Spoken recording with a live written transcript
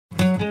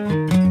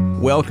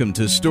Welcome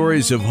to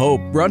Stories of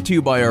Hope, brought to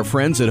you by our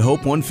friends at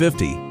Hope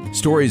 150.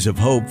 Stories of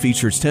Hope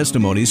features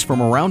testimonies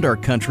from around our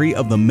country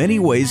of the many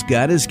ways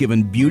God has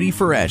given beauty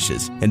for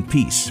ashes and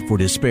peace for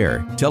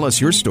despair. Tell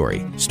us your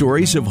story.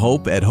 Stories of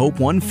Hope at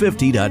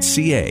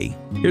hope150.ca.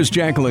 Here's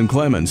Jacqueline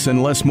Clements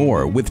and Les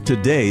Moore with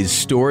today's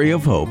Story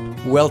of Hope.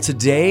 Well,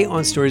 today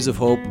on Stories of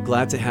Hope,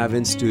 glad to have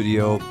in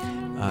studio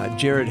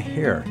Jared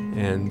Hare.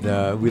 And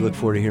we look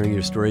forward to hearing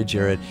your story,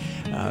 Jared,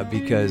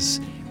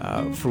 because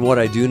from what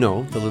I do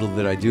know, the little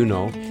that I do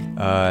know,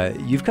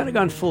 you've kind of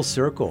gone full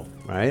circle,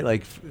 right?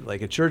 Like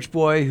a church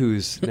boy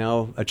who's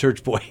now a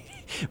church boy.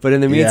 But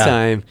in the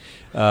meantime,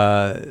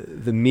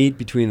 the meat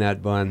between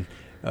that bun,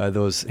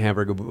 those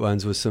hamburger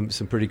buns, was some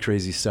pretty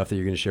crazy stuff that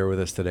you're going to share with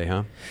us today,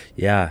 huh?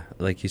 Yeah,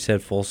 like you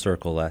said, full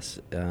circle, Les.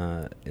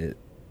 It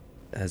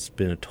has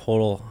been a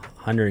total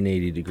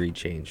 180-degree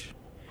change.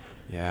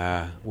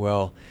 Yeah,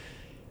 well,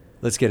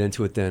 let's get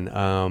into it then.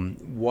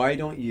 Why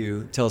don't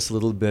you tell us a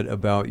little bit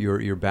about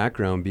your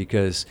background?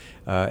 Because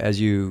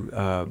as you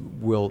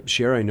will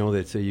share, I know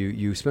that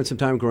you spent some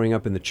time growing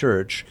up in the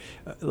church.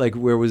 Like,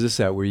 where was this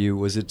at?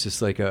 Was it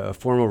just like a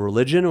formal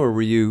religion, or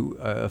were you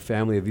a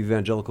family of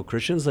evangelical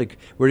Christians? Like,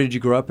 where did you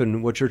grow up,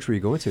 and what church were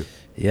you going to?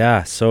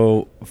 Yeah,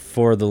 so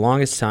for the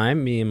longest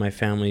time, me and my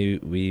family,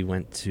 we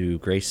went to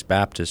Grace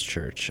Baptist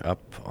Church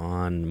up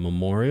on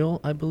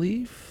Memorial, I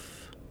believe.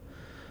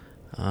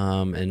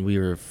 And we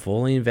were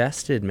fully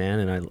invested, man,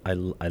 and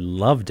I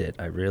loved it.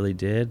 I really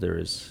did. There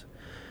was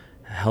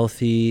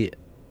healthy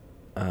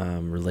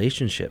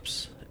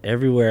relationships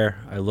everywhere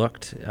I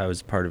looked. I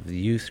was part of the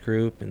youth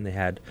group, and they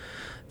had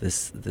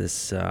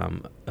this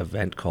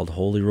event called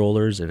Holy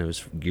Rollers, and it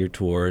was geared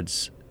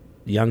towards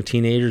young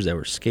teenagers that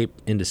were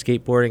into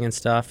skateboarding and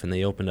stuff, and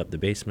they opened up the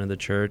basement of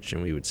the church,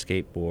 and we would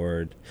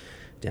skateboard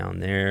down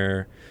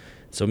there.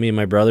 So me and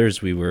my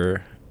brothers, we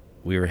were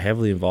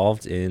heavily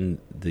involved in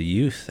the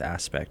youth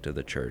aspect of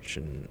the church,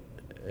 and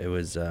it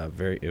was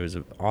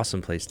an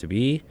awesome place to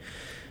be.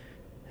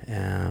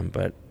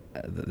 But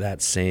at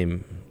that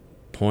same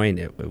point,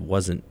 it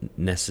wasn't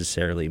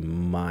necessarily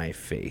my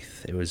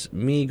faith. It was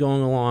me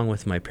going along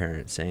with my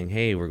parents, saying,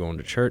 "Hey, we're going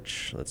to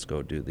church. Let's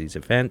go do these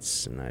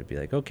events." And I'd be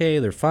like, "Okay,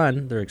 they're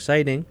fun. They're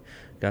exciting.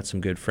 Got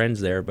some good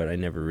friends there," but I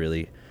never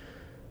really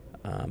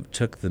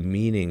took the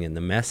meaning and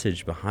the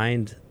message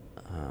behind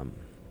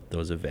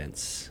those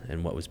events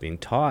and what was being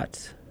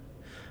taught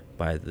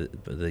by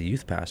the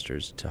youth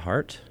pastors to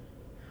heart.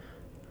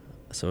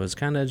 So it was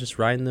kind of just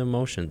riding the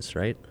emotions,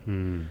 right?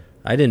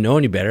 I didn't know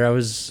any better. I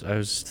was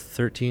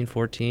 13,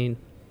 14.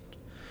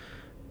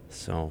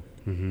 So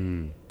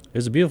it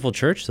was a beautiful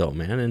church, though,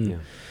 man,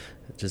 and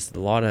just a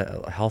lot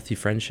of healthy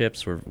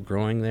friendships were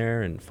growing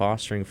there and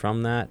fostering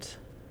from that.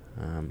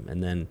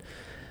 And then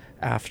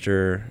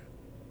after,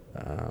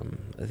 I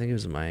think it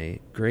was my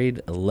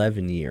grade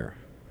 11 year,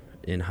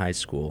 in high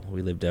school,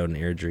 we lived out in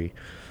Airdrie.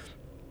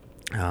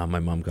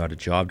 My mom got a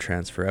job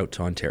transfer out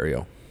to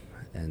Ontario,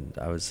 and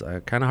I was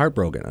kind of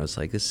heartbroken. I was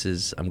like,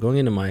 I'm going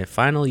into my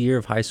final year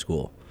of high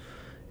school,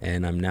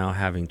 and I'm now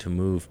having to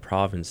move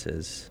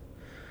provinces.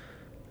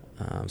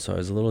 So I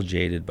was a little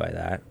jaded by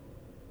that.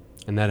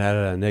 And that had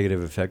a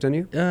negative effect on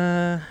you?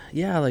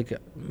 Yeah, like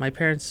my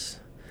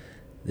parents,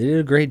 they did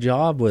a great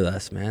job with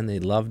us, man. They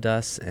loved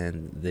us,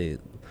 and they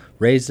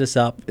raised us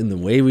up in the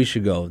way we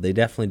should go. They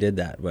definitely did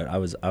that, but I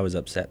was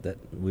upset that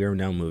we are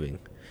now moving.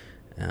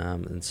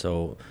 And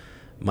so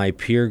my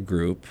peer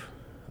group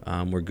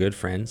were good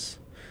friends,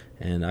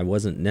 and I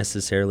wasn't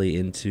necessarily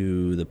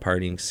into the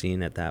partying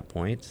scene at that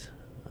point.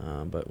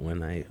 But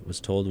when I was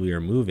told we were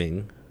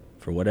moving,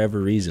 for whatever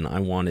reason, I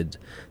wanted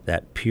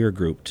that peer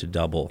group to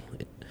double.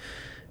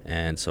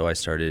 And so I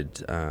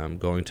started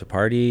going to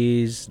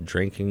parties,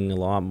 drinking a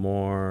lot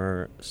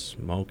more,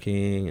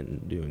 smoking,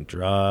 and doing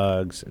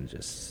drugs, and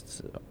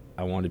just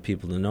I wanted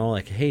people to know,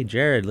 like, hey,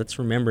 Jared, let's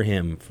remember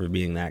him for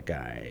being that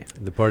guy.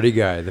 The party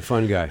guy, the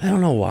fun guy. I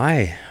don't know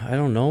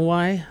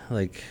why.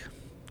 Like,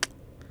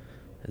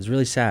 it's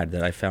really sad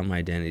that I found my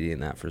identity in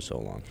that for so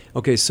long.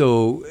 Okay,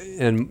 so,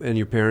 and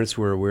your parents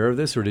were aware of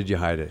this, or did you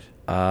hide it?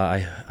 I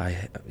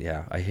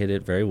hid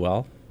it very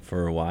well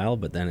for a while,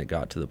 but then it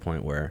got to the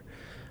point where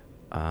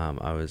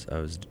I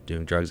was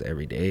doing drugs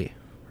every day,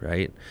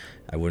 right?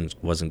 I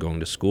wasn't going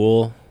to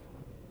school,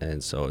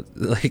 and so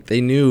like they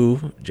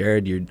knew,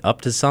 Jared, you're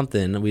up to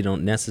something. We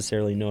don't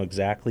necessarily know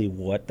exactly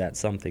what that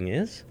something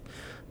is.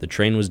 The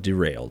train was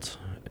derailed,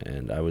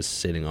 and I was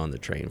sitting on the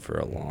train for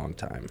a long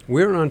time.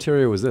 Where in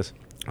Ontario was this?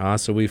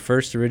 So we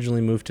first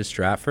originally moved to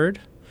Stratford,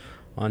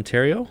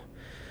 Ontario,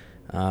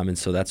 and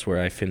so that's where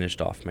I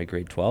finished off my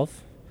grade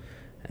 12.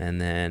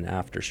 And then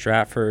after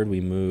Stratford, we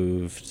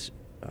moved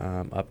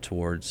up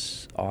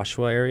towards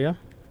Oshawa area.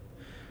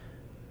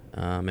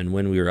 And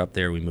when we were up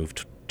there, we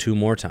moved 2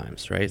 more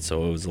times, right?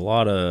 So it was a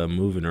lot of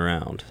moving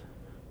around.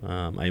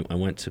 I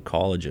went to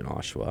college in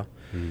Oshawa,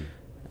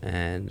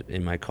 and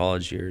in my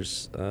college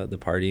years, the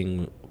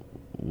partying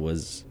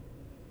was,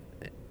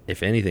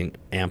 if anything,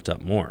 amped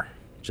up more,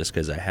 just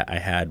because I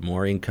had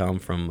more income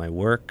from my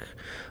work.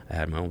 I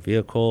had my own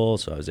vehicle,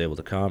 so I was able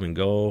to come and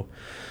go.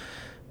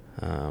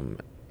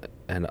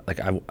 and like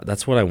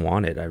that's what I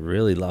wanted. I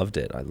really loved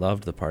it. I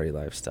loved the party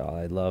lifestyle.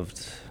 I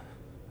loved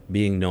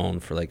being known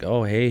for like,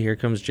 oh, hey, here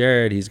comes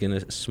Jared. He's going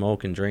to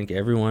smoke and drink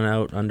everyone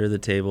out under the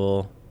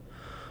table.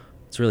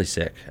 It's really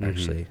sick,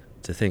 actually,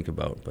 to think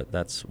about, but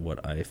that's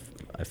what I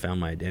found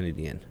my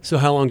identity in. So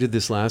how long did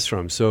this last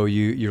from? So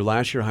your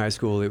last year of high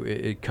school,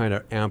 it kind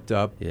of amped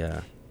up.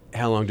 Yeah.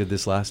 How long did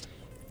this last?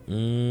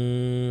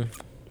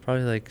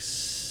 Probably like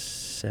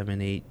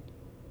 7, 8,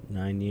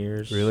 9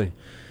 years. Really?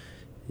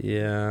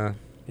 Yeah.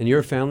 And you're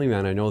a family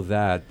man, I know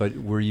that, but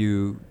did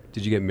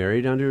you get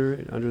married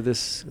under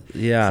this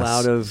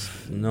cloud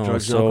of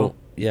drugs and alcohol?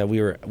 Yeah,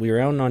 we were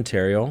out in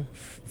Ontario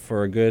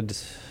for a good,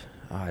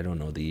 I don't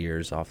know the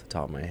years off the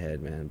top of my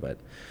head, man, but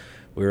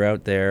we were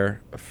out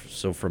there.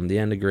 So from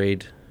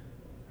the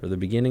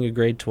beginning of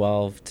grade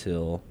 12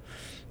 till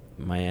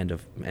my end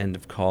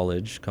of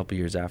college, a couple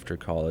years after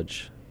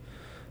college.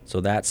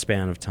 So that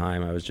span of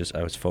time, I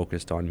was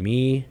focused on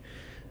me,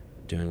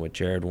 doing what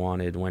Jared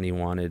wanted, when he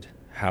wanted,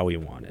 how he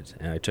wanted,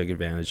 and I took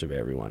advantage of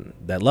everyone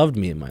that loved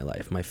me in my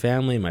life. My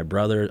family, my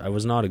brother. I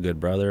was not a good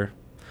brother.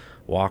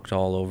 Walked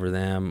all over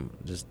them,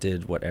 just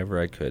did whatever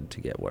I could to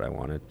get what I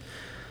wanted.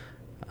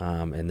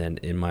 And then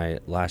in my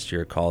last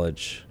year of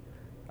college,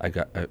 I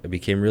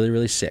became really,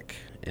 really sick,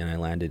 and I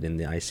landed in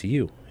the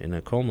ICU in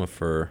a coma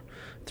for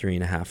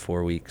 3.5,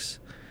 4 weeks.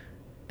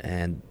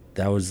 And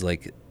that was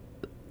like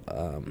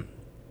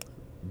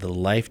the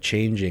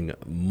life-changing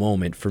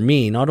moment for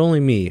me, not only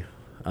me,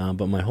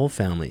 but my whole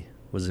family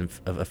was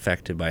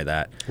affected by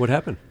that. What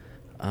happened?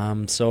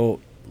 So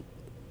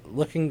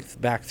looking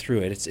back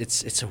through it,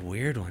 it's a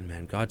weird one,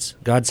 man.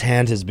 God's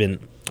hand has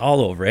been all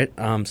over it.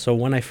 So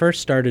when I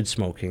first started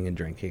smoking and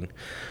drinking,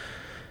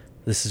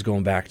 this is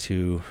going back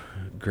to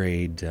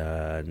grade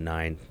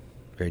 9,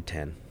 grade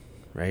 10,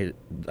 right?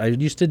 I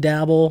used to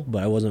dabble,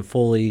 but I wasn't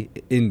fully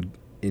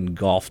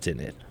engulfed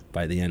in it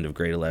by the end of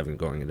grade 11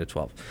 going into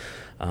 12.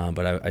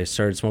 But I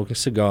started smoking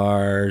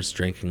cigars,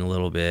 drinking a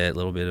little bit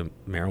of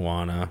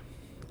marijuana.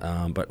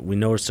 But we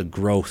noticed a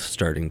growth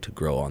starting to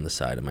grow on the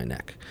side of my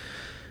neck.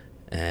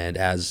 And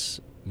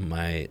as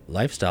my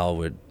lifestyle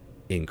would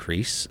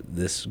increase,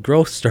 this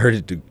growth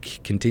started to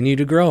continue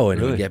to grow,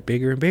 and it would get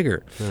bigger and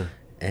bigger. Huh.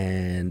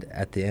 And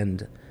at the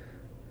end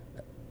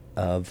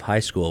of high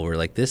school, we're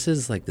like, this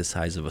is like the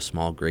size of a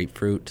small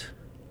grapefruit.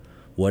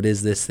 What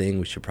is this thing?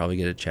 We should probably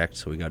get it checked.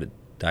 So we got it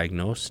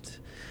diagnosed,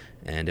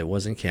 and it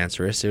wasn't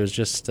cancerous. It was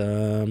just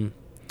a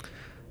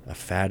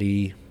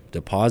fatty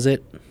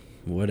deposit,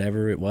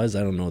 whatever it was.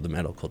 I don't know the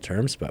medical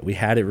terms, but we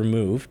had it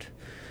removed.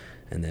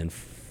 And then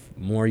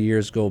more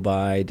years go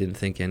by, didn't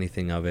think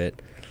anything of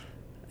it.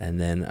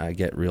 And then I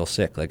get real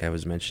sick, like I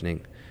was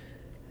mentioning.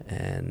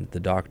 And the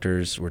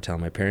doctors were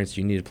telling my parents,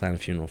 you need to plan a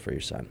funeral for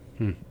your son.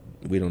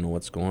 We don't know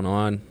what's going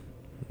on.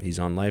 He's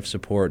on life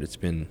support. It's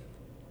been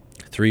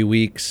 3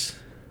 weeks,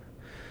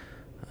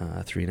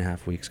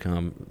 3.5 weeks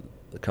come.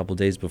 A couple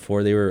days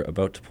before they were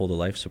about to pull the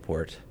life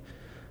support,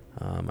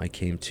 I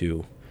came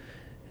to.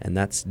 And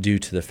that's due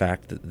to the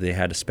fact that they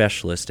had a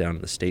specialist down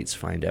in the States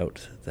find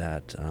out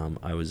that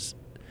I was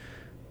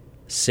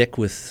sick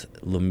with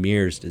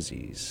Lemierre's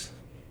disease.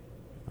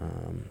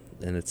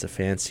 And it's a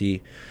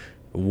fancy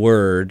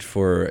word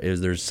for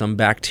there's some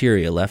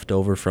bacteria left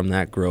over from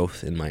that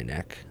growth in my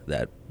neck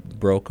that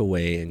broke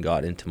away and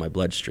got into my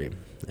bloodstream.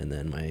 And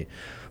then my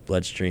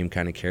bloodstream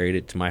kind of carried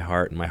it to my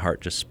heart, and my heart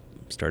just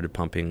started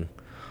pumping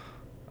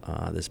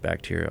this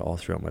bacteria all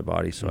throughout my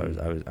body.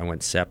 So I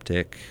went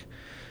septic.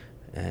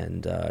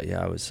 And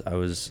I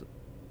was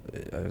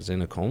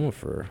in a coma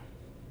for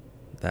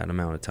that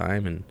amount of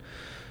time, and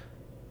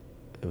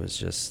it was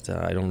just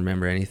I don't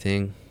remember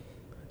anything,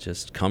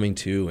 just coming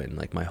to, and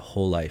like my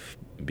whole life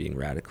being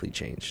radically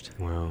changed.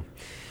 Wow.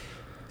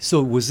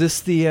 So was this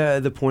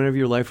the point of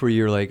your life where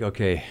you're like,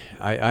 okay,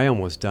 I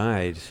almost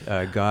died.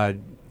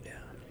 God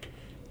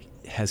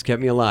has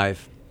kept me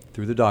alive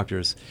through the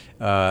doctors.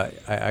 I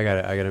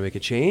gotta make a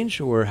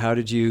change, or how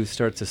did you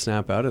start to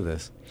snap out of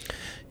this?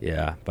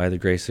 Yeah, by the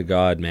grace of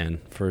God, man,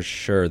 for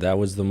sure. That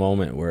was the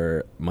moment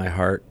where my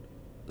heart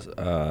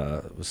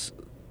was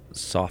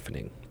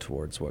softening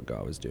towards what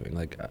God was doing.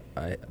 Like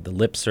the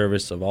lip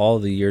service of all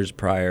the years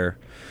prior,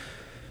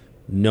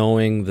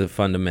 knowing the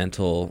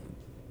fundamental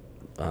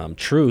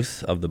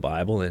truth of the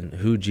Bible and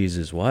who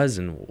Jesus was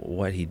and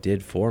what he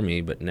did for me,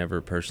 but never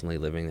personally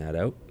living that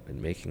out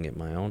and making it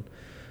my own.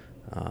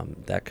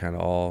 That kind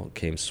of all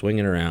came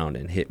swinging around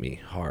and hit me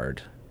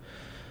hard.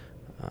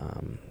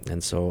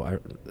 And so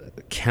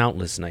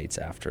countless nights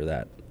after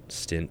that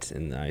stint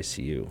in the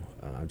ICU,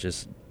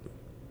 just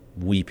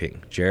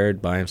weeping,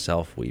 Jared by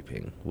himself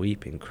weeping,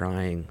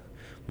 crying.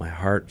 My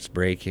heart's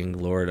breaking.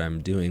 Lord,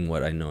 I'm doing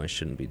what I know I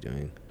shouldn't be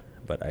doing,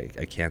 but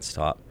I can't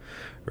stop,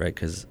 right?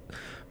 Because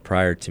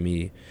prior to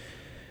me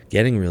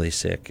getting really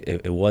sick,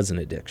 it was an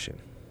addiction,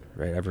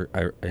 right?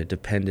 I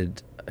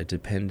dependent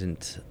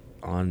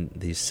on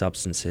these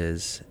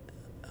substances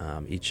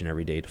each and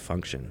every day to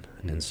function.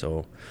 And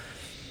so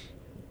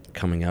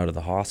coming out of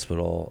the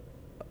hospital,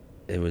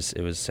 it was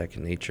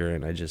second nature,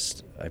 and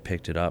I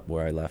picked it up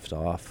where I left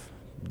off.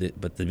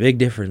 But the big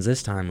difference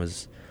this time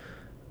was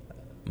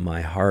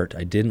my heart,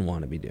 I didn't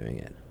want to be doing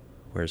it.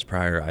 Whereas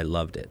prior, I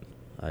loved it.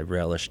 I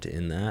relished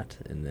in that,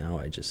 and now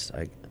I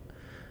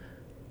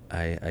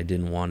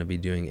didn't want to be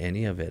doing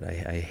any of it.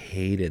 I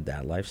hated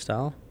that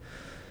lifestyle.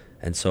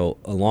 And so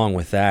along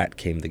with that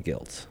came the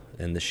guilt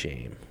and the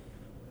shame.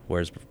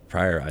 Whereas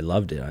prior, I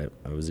loved it.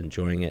 I was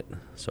enjoying it,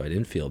 so I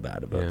didn't feel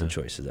bad about the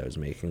choices I was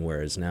making.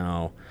 Whereas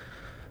now,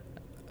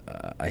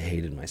 I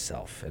hated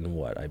myself and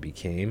what I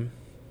became.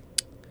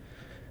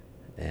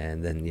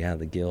 And then,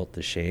 the guilt,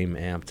 the shame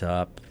amped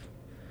up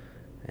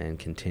and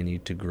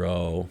continued to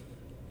grow.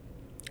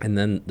 And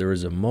then there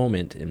was a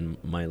moment in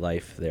my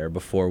life there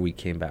before we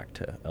came back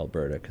to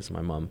Alberta, because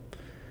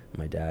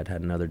my dad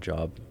had another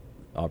job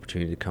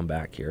opportunity to come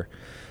back here,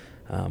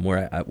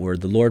 where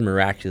the Lord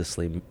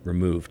miraculously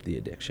removed the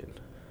addiction.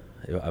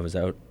 I was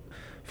out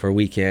for a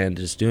weekend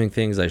just doing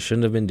things I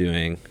shouldn't have been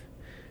doing,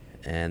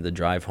 and the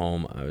drive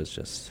home,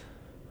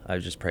 I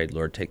just prayed,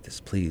 Lord, take this,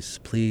 please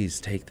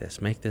take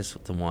this, make this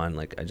the one.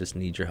 Like, I just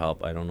need your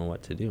help. I don't know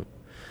what to do.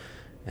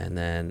 And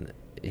then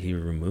he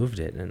removed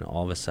it, and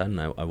all of a sudden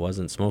I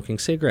wasn't smoking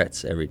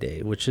cigarettes every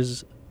day, which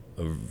is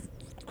a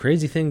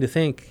crazy thing to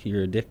think.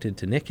 You're addicted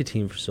to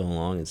nicotine for so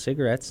long and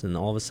cigarettes, and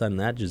all of a sudden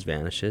that just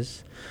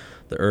vanishes.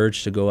 The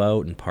urge to go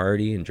out and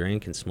party and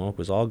drink and smoke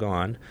was all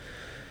gone.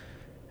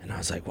 And I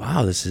was like,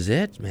 wow, this is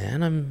it,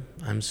 man.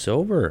 I'm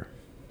sober.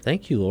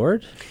 Thank you,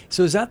 Lord.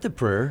 So is that the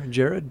prayer,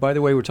 Jared? By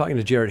the way, we're talking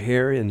to Jared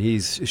Hare, and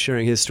he's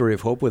sharing his story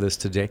of hope with us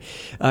today.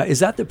 Is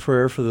that the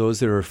prayer for those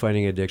that are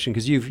fighting addiction?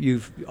 Because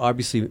you've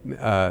obviously,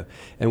 and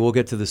we'll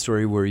get to the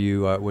story where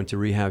you went to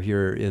rehab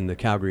here in the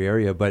Calgary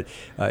area, but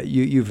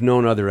you've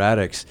known other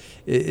addicts.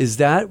 Is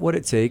that what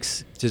it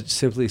takes to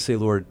simply say,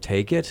 Lord,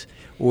 take it?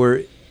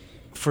 Or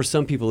for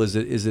some people, is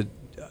it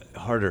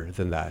harder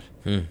than that?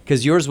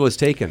 Because yours was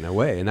taken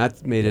away, and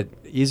that made it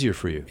easier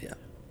for you.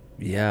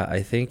 Yeah,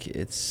 I think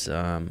it's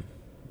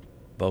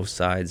both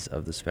sides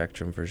of the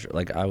spectrum for sure.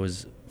 Like, I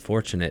was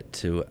fortunate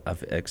to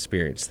have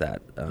experienced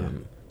that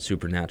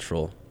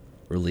supernatural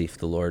relief.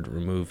 The Lord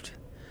removed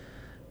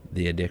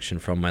the addiction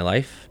from my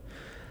life,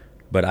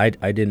 but I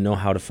didn't know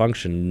how to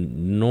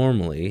function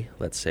normally,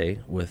 let's say,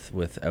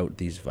 without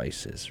these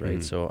vices,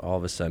 right? So all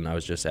of a sudden, I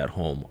was just at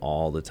home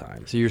all the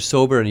time. So you're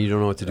sober and you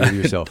don't know what to do with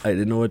yourself. I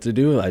didn't know what to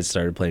do. I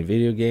started playing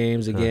video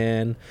games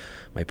again.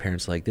 My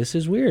parents were like, this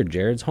is weird.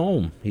 Jared's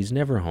home. He's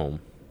never home.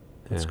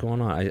 What's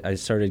going on? I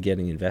started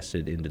getting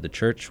invested into the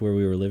church where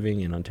we were living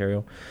in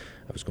Ontario.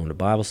 I was going to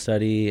Bible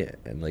study,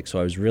 and so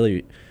I was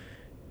really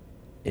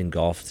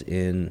engulfed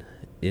in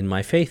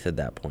my faith at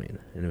that point.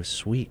 And it was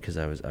sweet because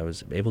I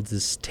was able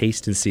to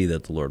taste and see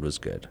that the Lord was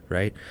good,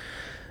 right?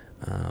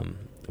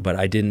 But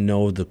I didn't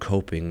know the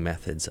coping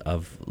methods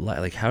of,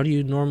 like, how do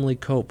you normally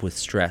cope with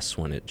stress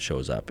when it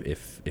shows up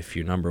if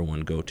your number one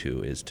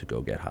go-to is to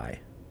go get high?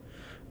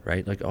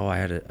 Right? Like, I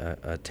had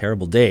a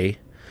terrible day.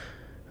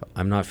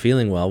 I'm not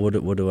feeling well.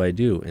 What do I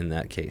do in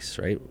that case,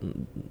 right?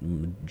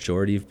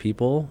 Majority of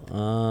people,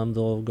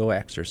 they'll go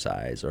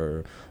exercise,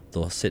 or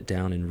they'll sit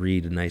down and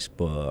read a nice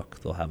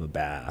book. They'll have a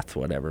bath,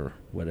 whatever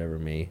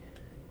may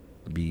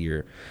be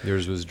your...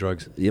 Yours was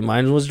drugs. Yeah,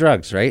 mine was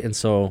drugs, right? And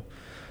so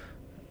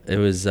it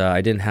was,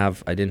 I didn't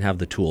have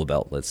the tool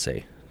belt, let's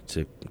say,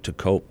 to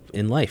cope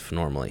in life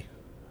normally.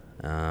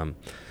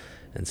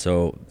 And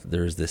so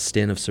there's this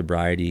stint of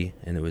sobriety,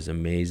 and it was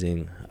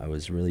amazing. I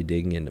was really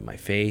digging into my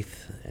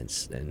faith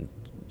and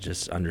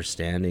just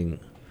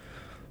understanding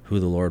who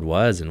the Lord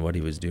was and what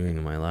he was doing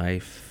in my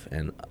life.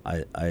 And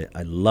I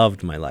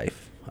loved my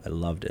life. I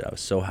loved it. I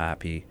was so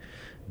happy,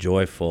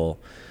 joyful.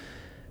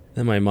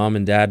 Then my mom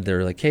and dad, they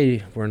were like,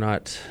 hey, we're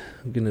not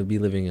going to be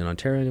living in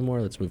Ontario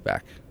anymore. Let's move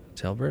back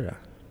to Alberta.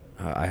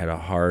 I had a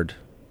hard...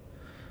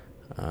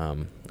 I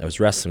was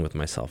wrestling with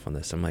myself on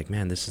this. I'm like,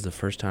 man, this is the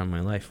first time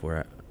in my life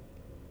where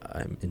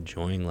I'm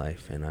enjoying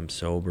life, and I'm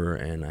sober,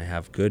 and I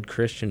have good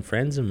Christian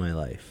friends in my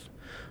life.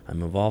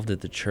 I'm involved at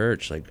the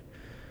church. Like,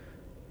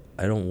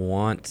 I don't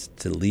want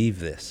to leave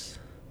this.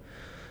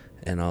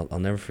 And I'll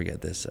never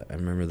forget this. I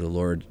remember the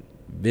Lord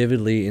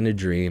vividly in a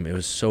dream. It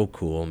was so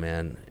cool,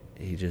 man.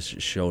 He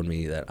just showed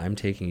me that I'm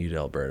taking you to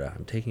Alberta.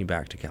 I'm taking you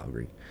back to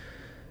Calgary.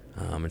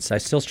 And so I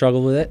still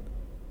struggle with it,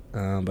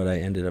 but I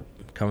ended up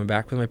coming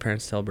back with my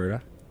parents to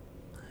Alberta.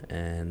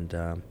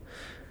 And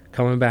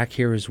coming back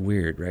here was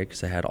weird, right?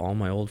 Because I had all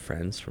my old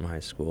friends from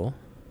high school.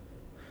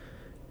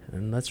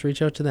 And let's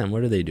reach out to them.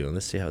 What are they doing?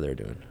 Let's see how they're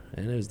doing.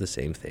 And it was the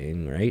same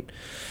thing, right?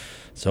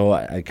 So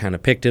I kind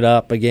of picked it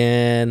up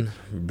again,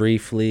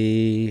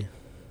 briefly.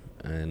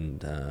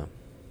 And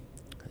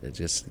it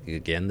just,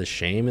 again, the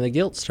shame and the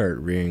guilt started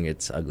rearing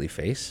its ugly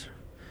face.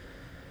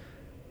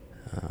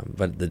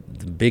 But the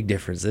big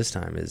difference this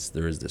time is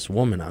there was this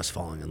woman I was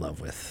falling in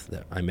love with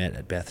that I met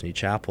at Bethany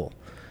Chapel.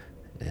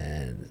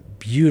 And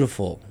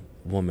beautiful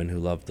woman who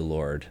loved the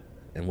Lord,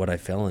 and what I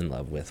fell in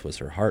love with was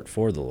her heart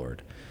for the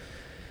Lord.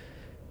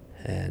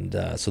 And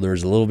so there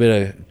was a little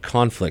bit of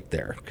conflict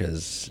there,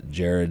 because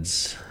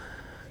Jared's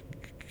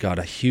got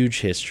a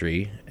huge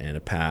history and a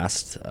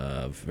past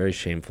of very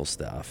shameful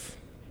stuff,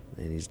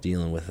 and he's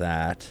dealing with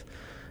that.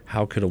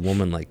 How could a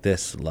woman like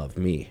this love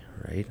me,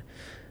 right?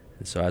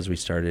 And so as we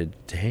started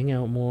to hang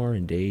out more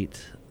and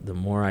date, the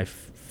more I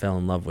fell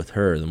in love with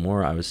her, the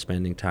more I was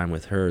spending time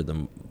with her,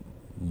 the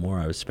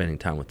more I was spending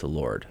time with the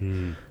Lord.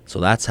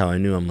 So that's how I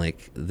knew, I'm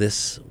like,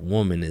 this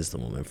woman is the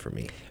woman for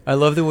me. I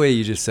love the way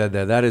you just said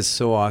that. That is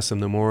so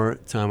awesome. The more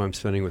time I'm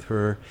spending with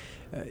her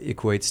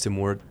equates to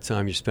more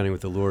time you're spending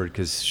with the Lord,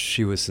 because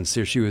she was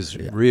sincere. She was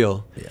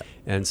real. Yeah.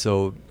 And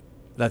so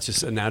that's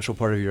just a natural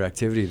part of your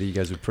activity, that you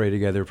guys would pray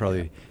together,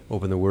 probably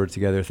open the Word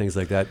together, things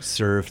like that,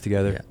 serve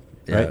together.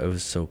 Yeah, right? It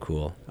was so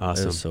cool.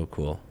 Awesome. It was so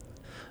cool.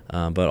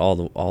 But all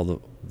the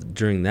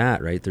during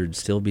that, right, there'd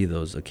still be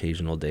those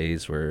occasional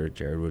days where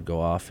Jared would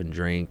go off and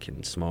drink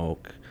and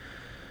smoke,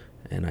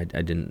 and I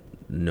didn't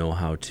know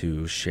how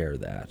to share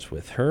that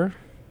with her.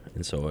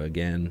 And so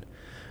again,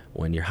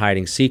 when you're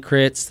hiding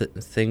secrets,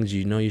 things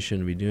you know you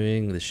shouldn't be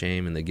doing, the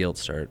shame and the guilt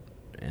start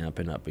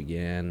amping up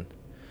again.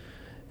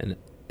 And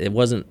it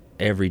wasn't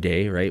every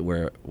day, right,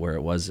 where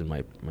it was in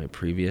my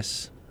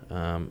previous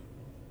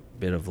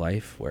bit of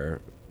life,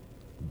 where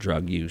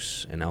drug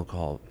use and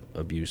alcohol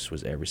abuse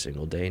was every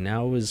single day.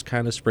 Now it was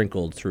kind of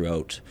sprinkled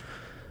throughout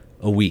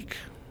a week.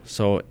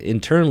 So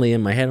internally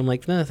in my head, I'm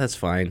like, nah, that's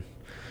fine.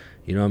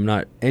 You know, I'm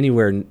not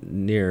anywhere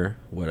near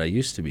what I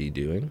used to be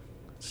doing.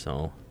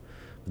 So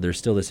there's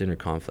still this inner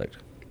conflict.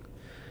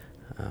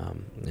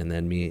 And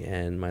then me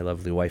and my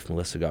lovely wife,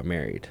 Melissa, got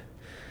married.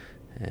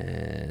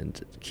 And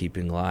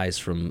keeping lies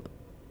from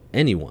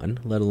anyone,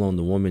 let alone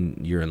the woman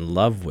you're in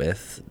love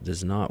with,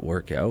 does not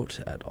work out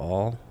at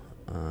all.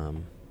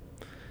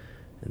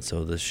 And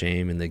so the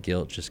shame and the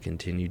guilt just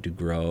continued to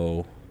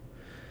grow.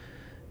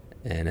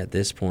 And at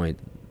this point,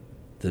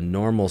 the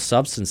normal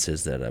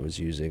substances that I was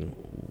using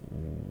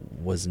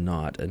was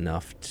not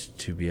enough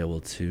to be able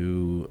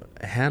to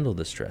handle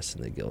the stress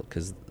and the guilt.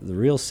 Because the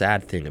real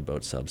sad thing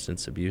about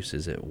substance abuse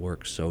is it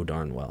works so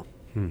darn well.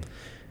 And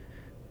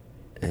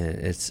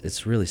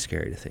it's really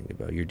scary to think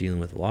about. You're dealing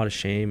with a lot of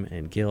shame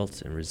and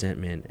guilt and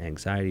resentment,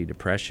 anxiety,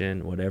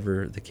 depression,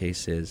 whatever the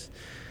case is.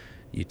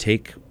 You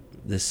take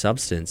this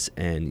substance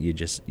and you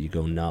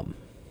go numb,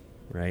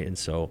 right? And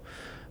so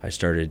I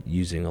started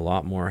using a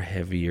lot more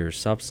heavier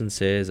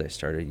substances. I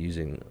started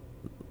using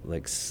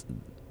like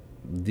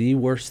the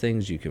worst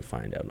things you can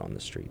find out on the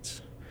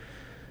streets.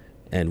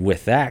 And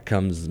with that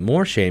comes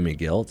more shame and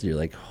guilt. You're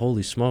like,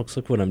 holy smokes,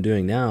 look what I'm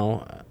doing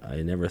now. I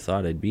never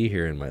thought I'd be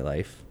here in my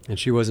life. And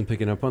she wasn't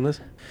picking up on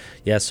this?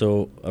 Yeah,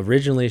 so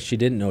originally she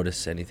didn't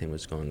notice anything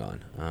was going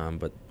on.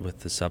 But with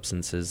the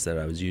substances that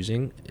I was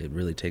using, it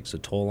really takes a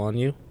toll on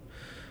you.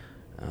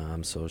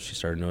 So she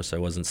started to notice I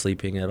wasn't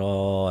sleeping at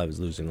all. I was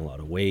losing a lot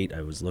of weight.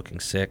 I was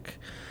looking sick.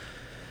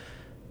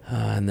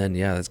 And then,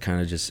 that's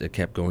kind of just, it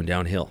kept going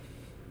downhill.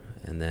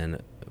 And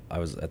then I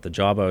was at the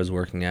job I was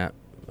working at,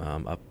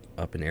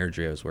 up in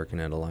Airdrie. I was working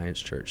at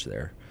Alliance Church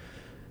there.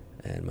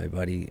 And my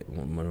buddy,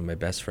 one of my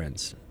best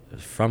friends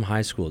from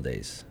high school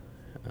days,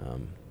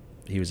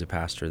 he was a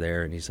pastor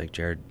there, and he's like,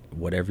 Jared,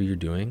 whatever you're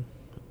doing,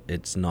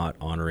 it's not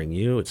honoring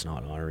you, it's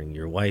not honoring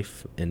your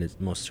wife, and it's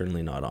most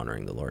certainly not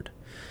honoring the Lord.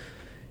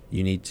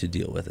 You need to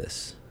deal with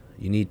this.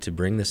 You need to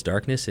bring this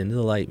darkness into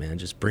the light, man.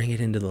 Just bring it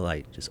into the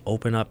light. Just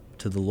open up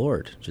to the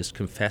Lord. Just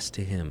confess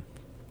to Him.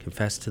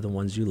 Confess to the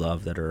ones you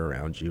love that are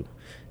around you,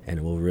 and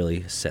it will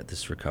really set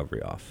this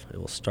recovery off. It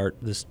will start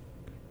this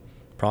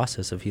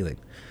process of healing.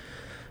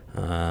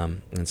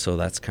 And so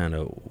that's kind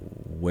of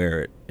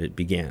where it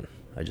began.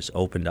 I just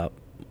opened up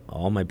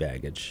all my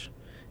baggage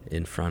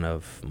in front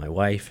of my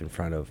wife, in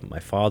front of my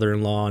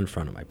father-in-law, in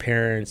front of my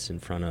parents, in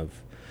front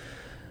of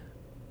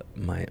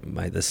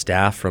the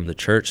staff from the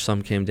church.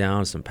 Some came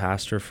down, some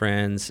pastor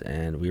friends,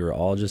 and we were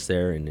all just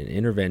there in an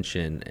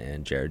intervention,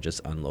 and Jared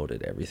just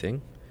unloaded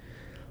everything.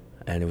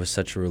 And it was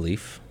such a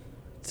relief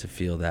to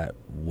feel that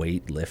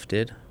weight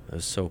lifted. It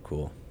was so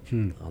cool.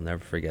 I'll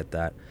never forget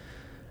that.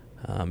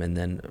 And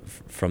then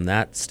from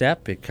that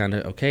step, it kind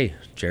of, okay,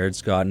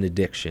 Jared's got an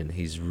addiction.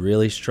 He's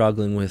really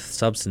struggling with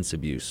substance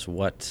abuse.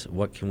 What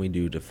can we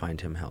do to find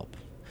him help?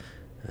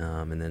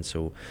 And then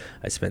so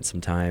I spent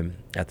some time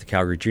at the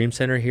Calgary Dream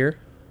Center here,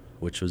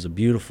 which was a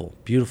beautiful,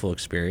 beautiful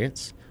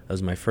experience. That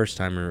was my first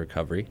time in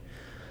recovery.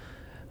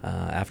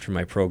 After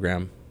my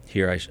program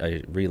here,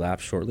 I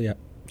relapsed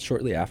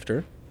shortly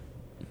after.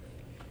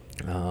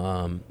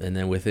 And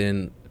then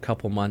within a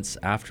couple months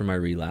after my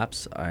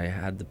relapse, I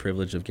had the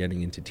privilege of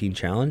getting into Teen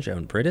Challenge out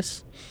in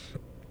Pritis.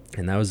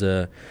 And that was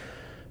a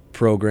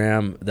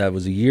program that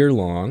was a year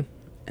long,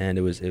 and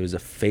it was a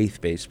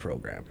faith-based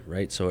program,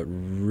 right? So it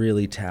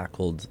really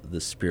tackled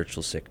the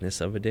spiritual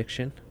sickness of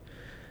addiction.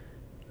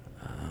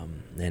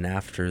 And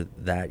after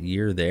that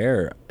year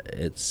there,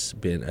 it's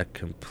been a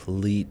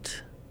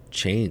complete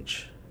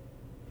change.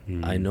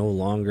 I no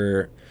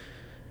longer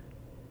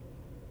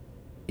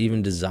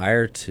even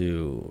desire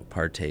to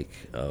partake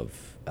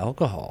of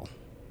alcohol,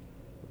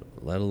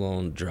 let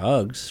alone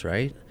drugs,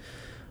 right?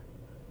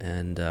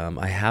 And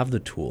I have the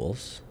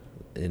tools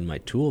in my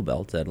tool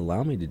belt that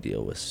allow me to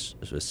deal with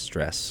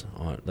stress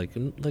on like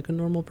a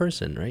normal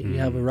person, right? You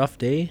have a rough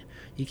day,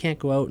 you can't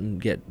go out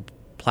and get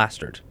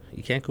plastered.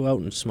 You can't go out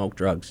and smoke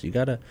drugs. You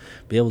got to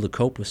be able to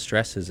cope with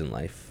stresses in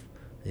life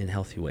in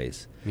healthy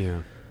ways.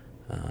 Yeah.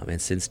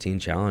 And since Teen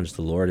Challenge,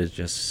 the Lord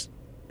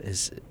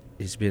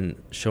He's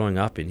been showing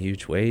up in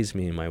huge ways.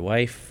 Me and my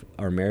wife,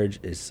 our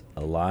marriage is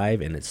alive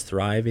and it's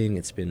thriving.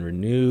 It's been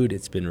renewed.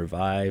 It's been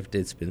revived.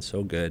 It's been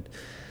so good.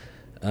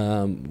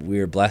 We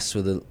are blessed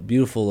with a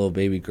beautiful little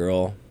baby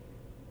girl,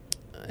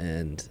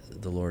 and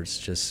the Lord's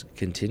just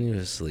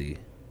continuously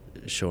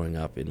showing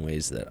up in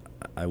ways that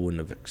I wouldn't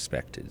have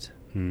expected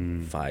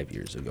 5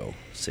 years ago,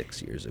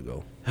 6 years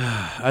ago.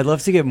 I'd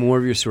love to get more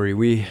of your story.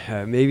 We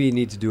maybe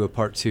need to do a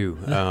part 2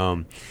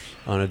 on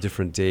a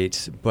different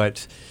date,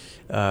 but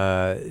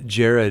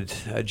Jared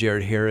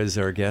Hare is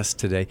our guest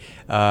today.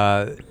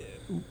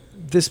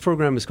 This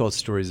program is called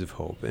Stories of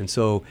Hope, and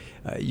so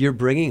you're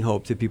bringing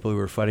hope to people who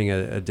are fighting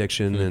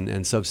addiction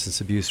and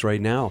substance abuse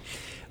right now.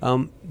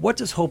 What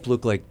does hope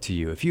look like to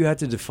you? If you had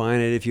to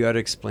define it, if you had to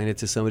explain it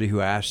to somebody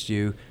who asked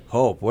you,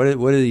 hope, what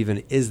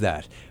even is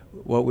that?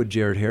 What would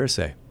Jared Hare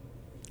say?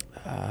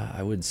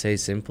 I would say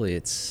simply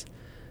it's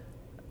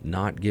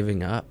not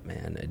giving up,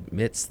 man.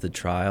 Amidst the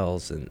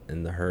trials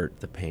and the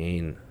hurt, the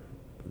pain,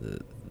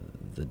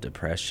 the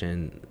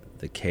depression,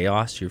 the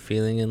chaos you're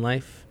feeling in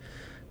life,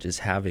 just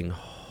having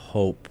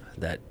hope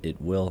that it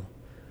will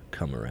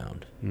come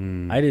around.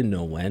 I didn't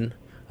know when.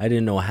 I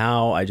didn't know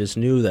how. I just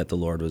knew that the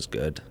Lord was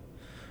good.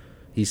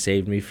 He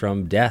saved me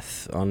from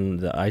death on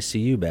the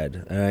ICU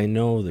bed, and I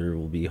know there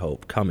will be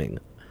hope coming.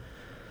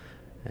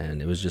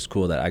 And it was just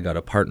cool that I got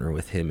a partner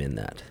with him in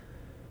that.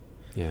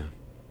 Yeah.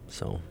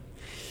 So...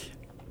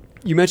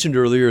 You mentioned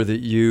earlier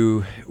that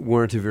you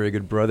weren't a very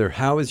good brother.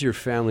 How is your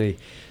family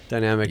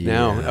dynamic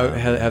now?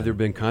 Have there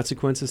been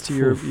consequences to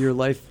your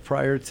life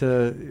prior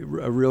to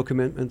a real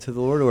commitment to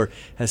the Lord, or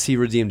has He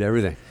redeemed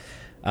everything?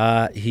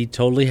 He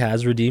totally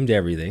has redeemed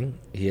everything.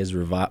 He has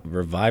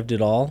revived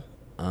it all,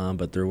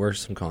 but there were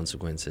some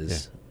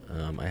consequences.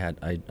 Yeah.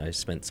 I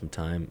spent some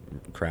time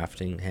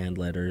crafting hand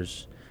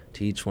letters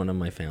to each one of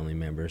my family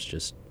members,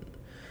 just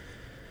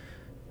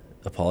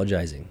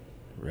apologizing,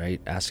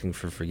 right? Asking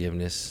for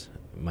forgiveness.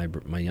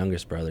 My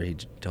youngest brother, he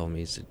told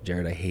me, he said,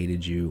 Jared, I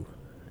hated you.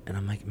 And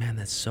I'm like, man,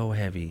 that's so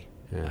heavy.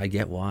 Yeah. I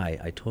get why.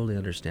 I totally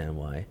understand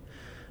why.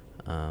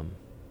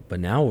 But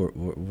now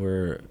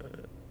we're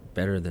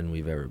better than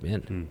we've ever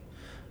been.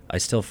 I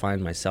still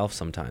find myself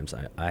sometimes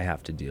I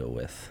have to deal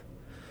with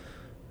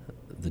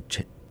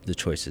the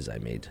choices I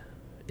made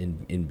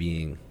in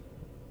being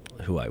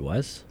who I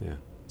was. Yeah.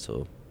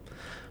 So,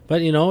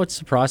 but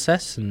it's a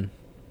process, and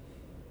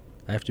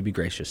I have to be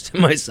gracious to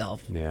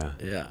myself. Yeah.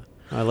 Yeah.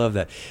 I love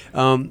that.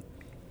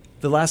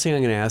 The last thing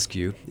I'm going to ask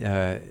you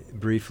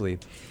briefly,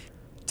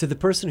 to the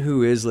person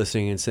who is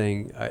listening and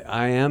saying,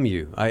 I am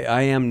you.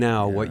 I am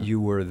now what you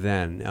were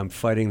then. I'm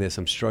fighting this.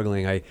 I'm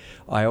struggling. I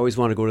always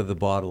want to go to the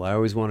bottle. I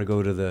always want to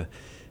go to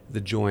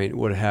the joint,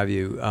 what have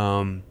you.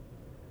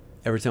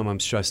 Every time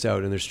I'm stressed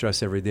out, and there's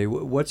stress every day.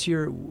 What's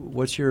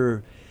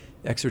your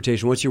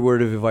exhortation? What's your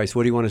word of advice?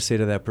 What do you want to say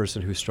to that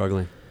person who's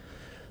struggling?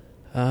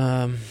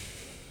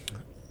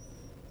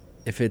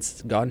 If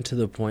it's gotten to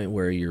the point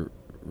where you're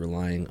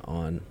relying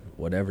on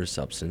whatever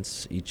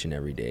substance each and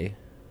every day,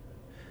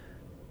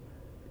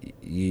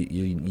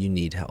 you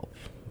need help.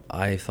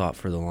 I thought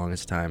for the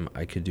longest time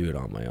I could do it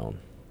on my own.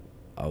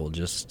 I will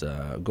just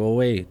go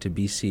away to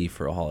BC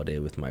for a holiday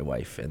with my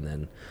wife, and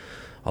then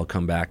I'll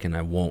come back and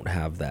I won't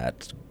have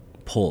that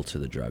pull to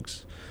the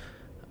drugs.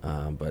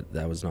 But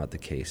that was not the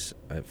case.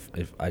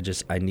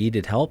 I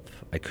needed help.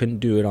 I couldn't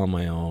do it on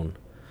my own.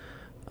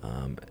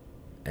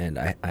 And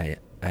I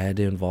had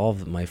to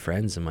involve my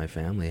friends and my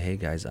family. Hey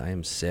guys, I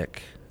am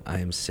sick,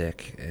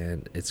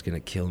 and it's going to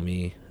kill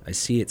me. I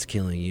see it's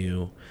killing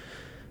you.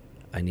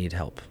 I need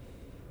help.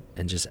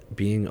 And just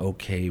being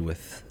okay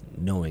with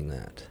knowing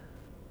that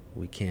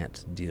we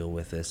can't deal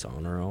with this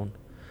on our own.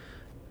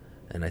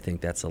 And I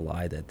think that's a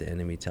lie that the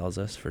enemy tells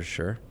us, for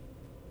sure.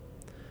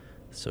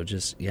 So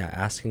just,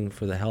 asking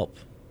for the help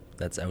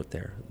that's out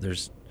there.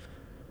 There's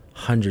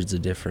hundreds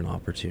of different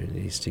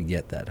opportunities to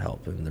get that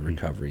help and the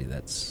recovery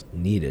that's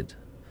needed.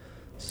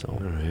 So,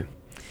 all right.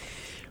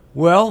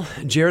 Well,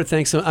 Jared,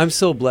 thanks. I'm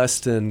so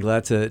blessed and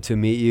glad to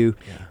meet you.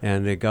 Yeah.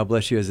 And God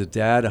bless you as a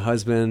dad, a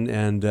husband,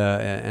 and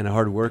a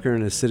hard worker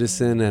and a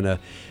citizen and a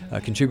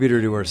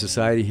contributor to our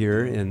society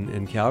here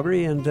in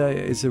Calgary. And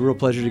it's a real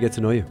pleasure to get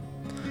to know you.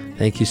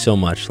 Thank you so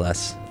much,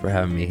 Les, for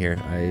having me here.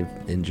 I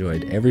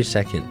enjoyed every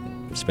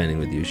second spending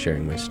with you,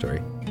 sharing my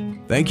story.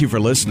 Thank you for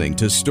listening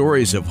to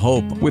Stories of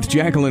Hope with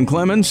Jacqueline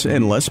Clemens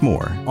and Les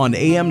Moore on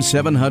AM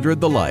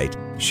 700 The Light.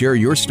 Share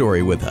your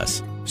story with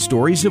us.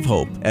 Stories of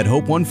Hope at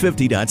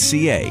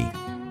hope150.ca.